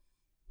mean,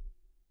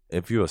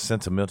 if you're a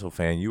sentimental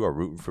fan, you are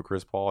rooting for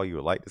Chris Paul. You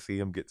would like to see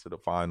him get to the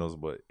finals,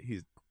 but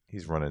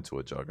he's running to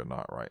a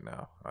juggernaut right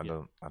now. I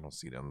don't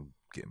see them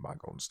getting by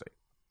Golden State.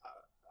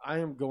 I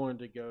am going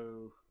to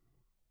go.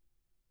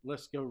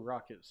 Let's go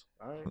Rockets.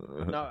 All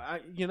right.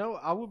 No,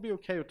 I would be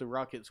okay with the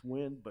Rockets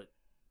win, but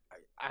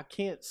I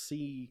can't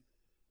see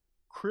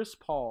Chris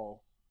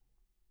Paul.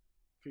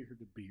 Figure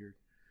the beard.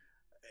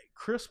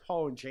 Chris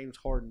Paul and James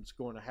Harden's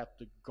going to have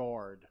to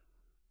guard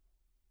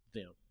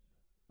them.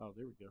 Oh,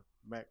 there we go.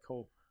 Matt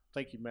Cole.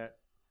 Thank you, Matt.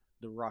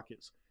 The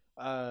Rockets,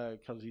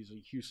 because he's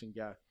a Houston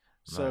guy.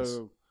 So, nice.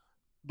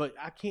 But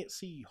I can't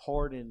see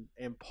Harden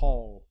and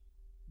Paul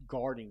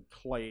guarding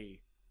Klay,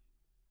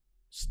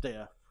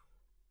 Steph.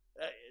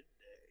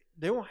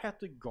 They don't have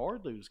to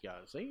guard those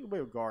guys. They ain't going to be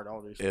able to guard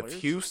all these players.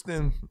 If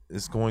Houston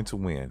is going to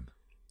win,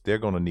 they're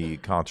going to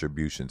need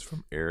contributions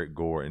from Eric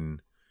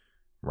Gordon,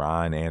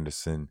 Ryan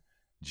Anderson,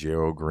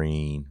 Gerald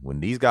Green. When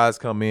these guys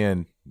come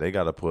in, they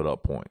got to put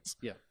up points.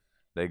 Yeah.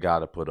 They got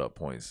to put up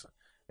points.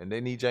 And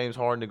they need James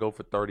Harden to go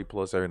for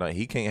 30-plus every night.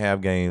 He can't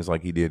have games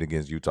like he did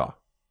against Utah.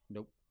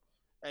 Nope.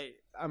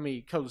 I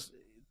mean, because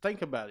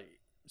think about it.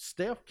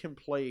 Steph and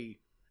Klay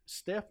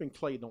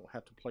don't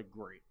have to play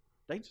great.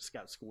 They just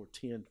got to score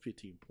 10,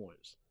 15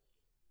 points.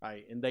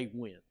 Right? And they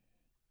win.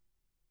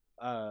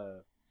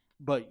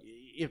 But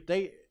if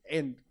they –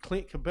 and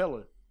Clint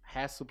Capella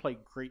has to play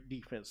great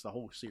defense the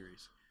whole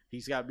series.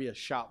 He's got to be a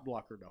shot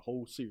blocker the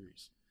whole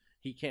series.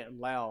 He can't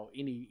allow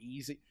any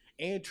easy –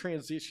 and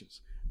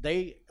transitions.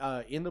 They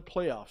in the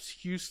playoffs,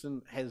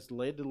 Houston has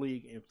led the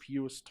league in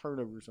fewest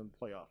turnovers in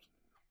the playoffs.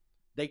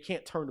 They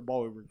can't turn the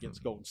ball over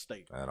against Golden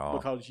State at all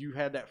because you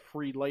had that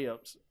free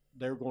layups.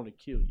 They're going to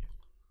kill you.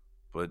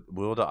 But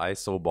will the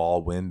ISO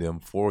ball win them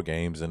 4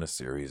 games in a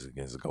series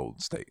against Golden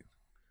State?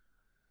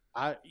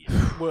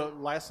 Well,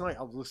 last night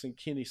I was listening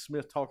to Kenny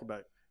Smith talk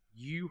about it.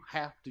 You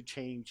have to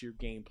change your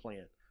game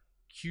plan.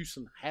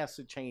 Houston has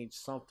to change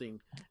something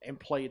and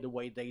play the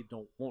way they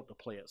don't want to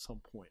play at some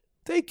point.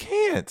 They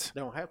can't.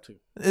 They don't have to.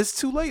 It's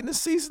too late in the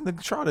season to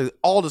try to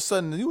all of a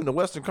sudden you in the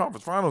Western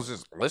Conference Finals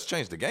just let's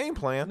change the game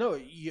plan. No,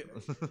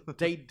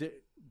 they did.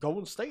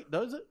 Golden State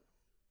does it.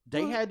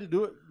 They had to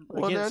do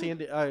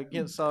it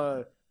against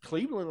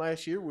Cleveland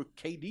last year with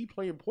KD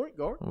playing point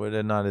guard. Well,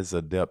 they're not as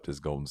adept as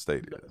Golden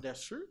State is.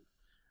 That's true.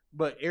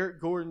 But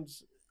Eric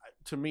Gordon's,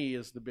 to me,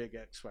 is the big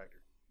X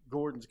factor.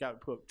 Gordon's got to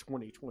put up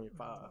 20,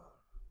 25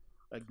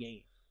 a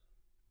game.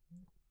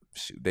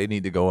 Shoot, they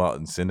need to go out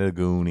and send a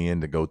goon in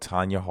to go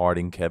Tanya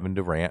Harding, Kevin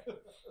Durant.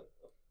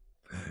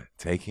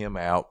 Take him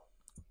out.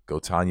 Go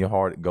Tanya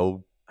Harding.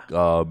 Go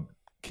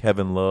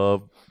Kevin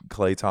Love,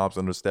 Klay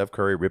Thompson, or Steph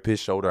Curry. Rip his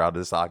shoulder out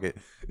of the socket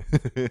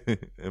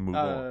and move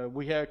on.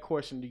 We had a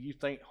question. Do you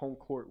think home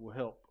court will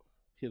help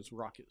his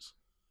Rockets?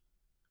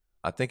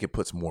 I think it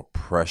puts more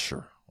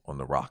pressure on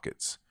the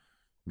Rockets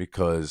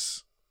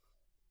because,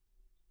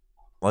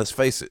 let's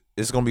face it,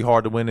 it's going to be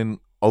hard to win in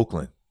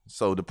Oakland.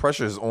 So the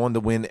pressure is on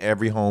to win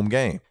every home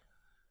game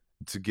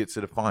to get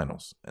to the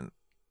finals. And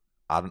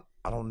I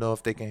don't know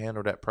if they can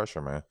handle that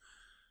pressure, man.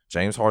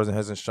 James Harden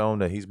hasn't shown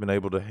that he's been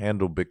able to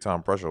handle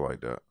big-time pressure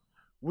like that.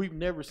 We've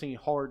never seen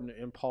Harden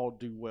and Paul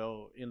do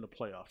well in the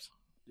playoffs.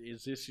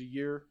 Is this a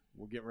year?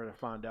 We're getting ready to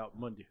find out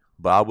Monday.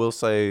 But I will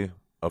say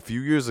a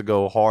few years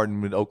ago,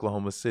 Harden with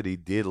Oklahoma City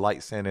did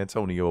light San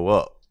Antonio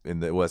up in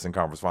the Western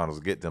Conference Finals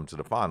to get them to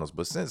the finals.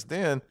 But since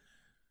then,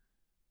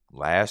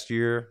 last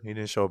year, he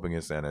didn't show up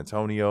against San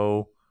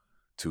Antonio.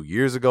 2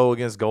 years ago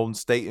against Golden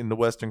State in the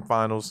Western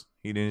Finals,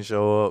 he didn't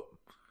show up.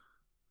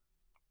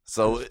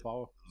 So,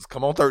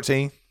 come on,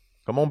 13.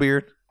 Come on,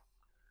 Beard.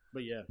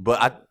 But yeah.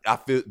 But I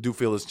do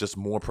feel it's just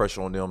more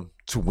pressure on them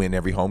to win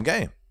every home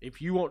game.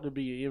 If you want to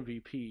be an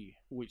MVP,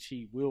 which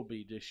he will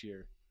be this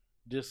year,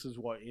 this is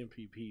what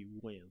MVP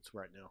wins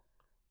right now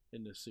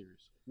in this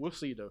series. We'll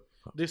see, though.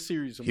 This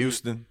series will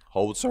Houston,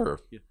 hold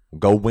serve. Yeah.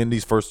 Go win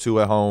these first 2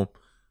 at home,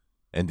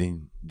 and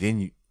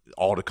then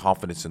all the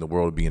confidence in the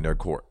world will be in their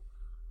court.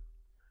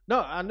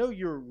 No, I know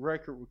your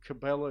record with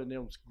Cabela and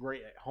them's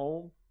great at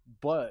home,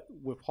 but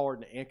with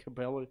Harden and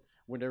Cabela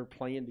when they're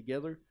playing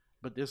together,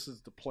 but this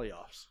is the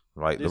playoffs.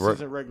 Right. This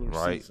isn't regular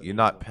right. season.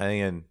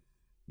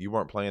 You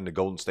weren't playing the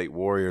Golden State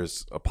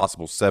Warriors a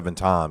possible 7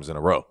 times in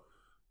a row.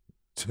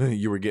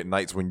 You were getting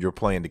nights when you're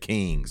playing the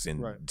Kings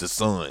and the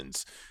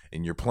Suns,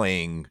 and you're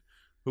playing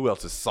who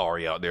else is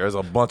sorry out there? There's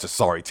a bunch of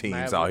sorry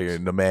teams out here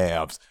in the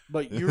Mavs.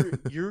 But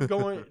you're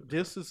going.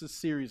 This is a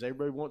series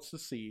everybody wants to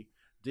see.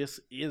 This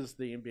is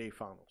the NBA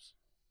Finals.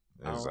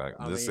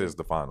 Exactly. This is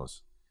the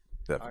finals.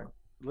 Definitely. Right,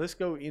 let's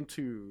go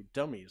into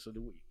dummies of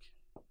the week.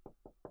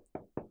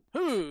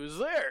 Who's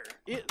there?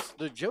 It's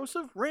the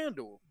Joseph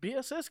Randall,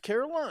 BSS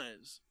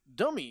Carolinas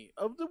Dummy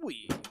of the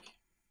Week.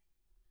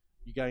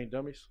 You got any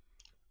dummies?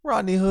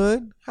 Rodney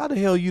Hood, how the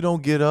hell you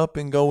don't get up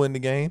and go in the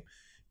game?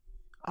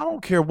 I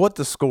don't care what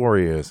the score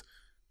is.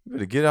 You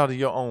better get out of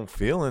your own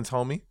feelings,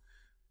 homie.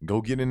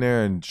 Go get in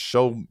there and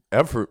show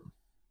effort.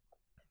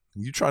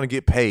 You trying to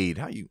get paid.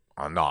 How you?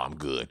 Oh, no, I'm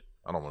good.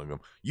 I don't want to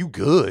go. You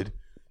good?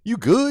 You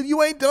good?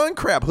 You ain't done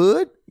crap,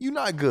 Hood. You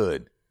not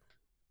good.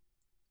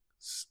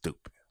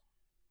 Stupid.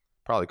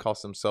 Probably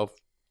cost himself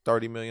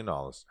 $30 million.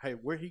 Hey,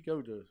 where'd he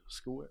go to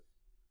school at?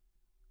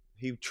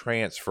 He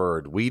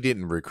transferred. We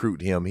didn't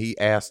recruit him. He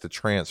asked to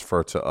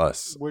transfer to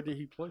us. Where did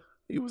he play?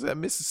 He was at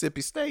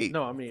Mississippi State.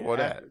 No, I mean,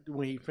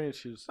 when he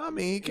finishes. I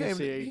mean,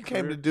 he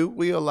came to Duke.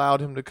 We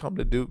allowed him to come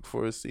to Duke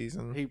for a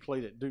season. He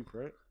played at Duke,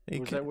 right?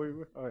 That where he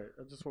went? All right,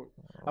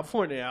 I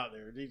pointed it out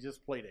there. He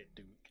just played at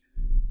Duke.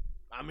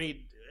 I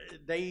mean,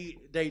 they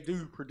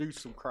do produce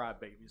some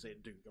crybabies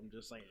at Duke. I'm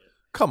just saying.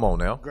 Come on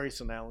now.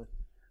 Grayson Allen.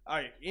 All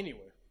right, anyway.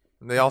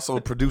 They also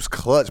produce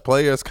clutch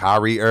players.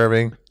 Kyrie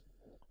Irving.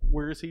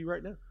 Where is he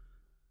right now?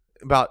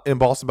 In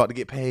Boston, about to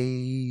get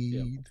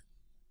paid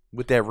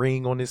with that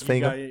ring on his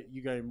finger.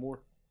 You got any more?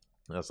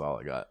 That's all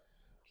I got.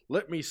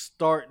 Let me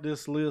start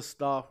this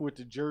list off with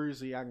the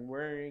jersey I'm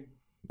wearing.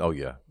 Oh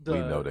yeah, we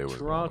know they were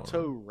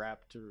Toronto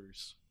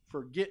Raptors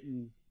for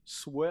getting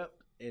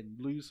swept and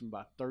losing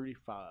by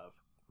 35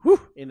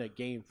 in a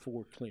Game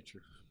 4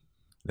 clincher.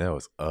 That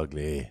was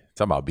ugly.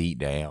 Talking about beat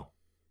down.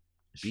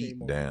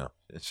 Shame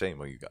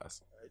on you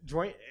guys.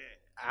 Dwayne,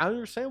 I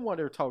understand why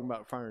they're talking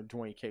about firing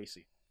Dwayne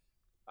Casey.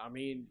 I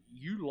mean,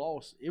 you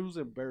lost. It was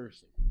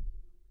embarrassing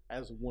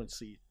as a 1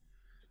 seed.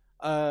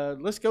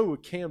 Let's go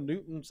with Cam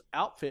Newton's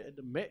outfit at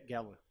the Met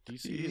Gala. Do you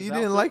see his outfit? You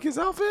didn't like his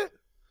outfit?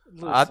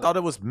 Listen, I thought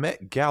it was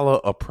Met Gala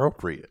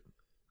appropriate.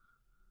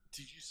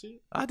 Did you see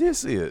it? I did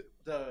see it.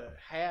 The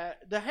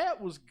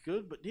hat was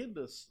good, but then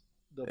the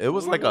it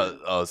was like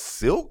a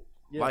silk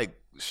like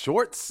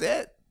short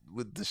set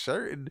with the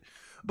shirt,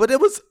 but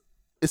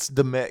it's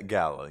the Met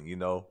Gala, you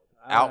know.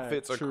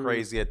 Outfits are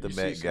crazy at the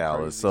Met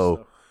Gala, so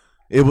stuff.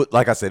 It was,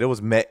 like I said, it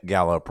was Met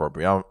Gala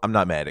appropriate. I'm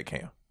not mad at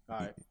Cam. All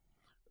right.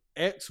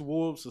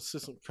 Ex-Wolves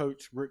assistant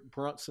coach Rick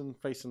Brunson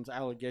facing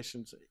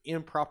allegations of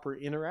improper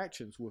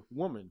interactions with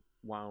women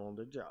while on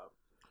the job.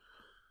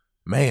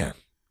 Man,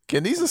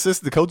 can these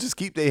assistant coaches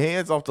keep their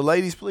hands off the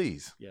ladies,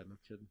 please? Yeah, no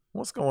kidding.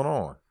 What's going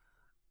on?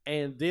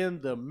 And then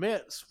the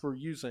Mets for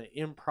using an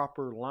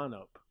improper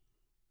lineup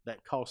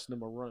that cost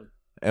them a run.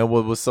 And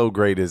what was so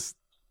great is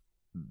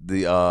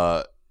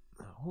the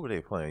who were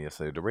they playing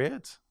yesterday? The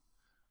Reds?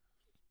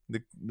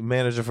 The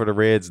manager for the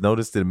Reds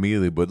noticed it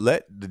immediately, but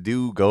let the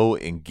dude go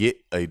and get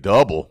a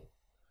double.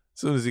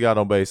 As soon as he got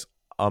on base,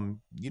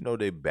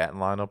 their batting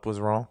lineup was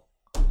wrong.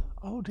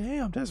 Oh,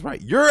 damn, that's right.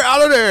 You're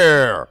out of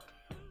there.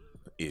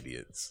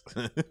 Idiots.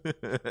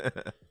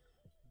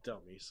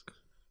 Dummies.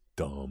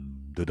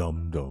 Dumb.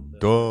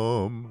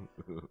 All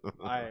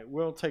right,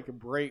 we'll take a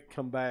break,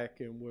 come back,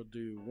 and we'll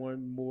do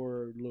one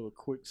more little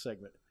quick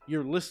segment.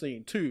 You're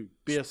listening to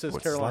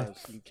BSS Carolinas.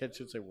 You can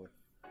catch us everywhere.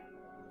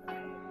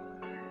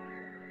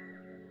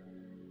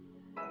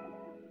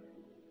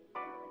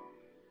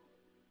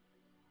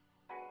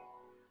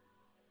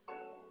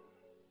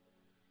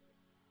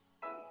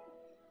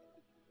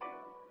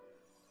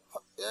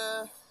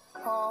 Yeah.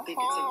 Think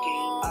it's a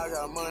game. I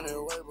got money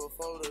way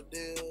before the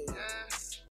deal.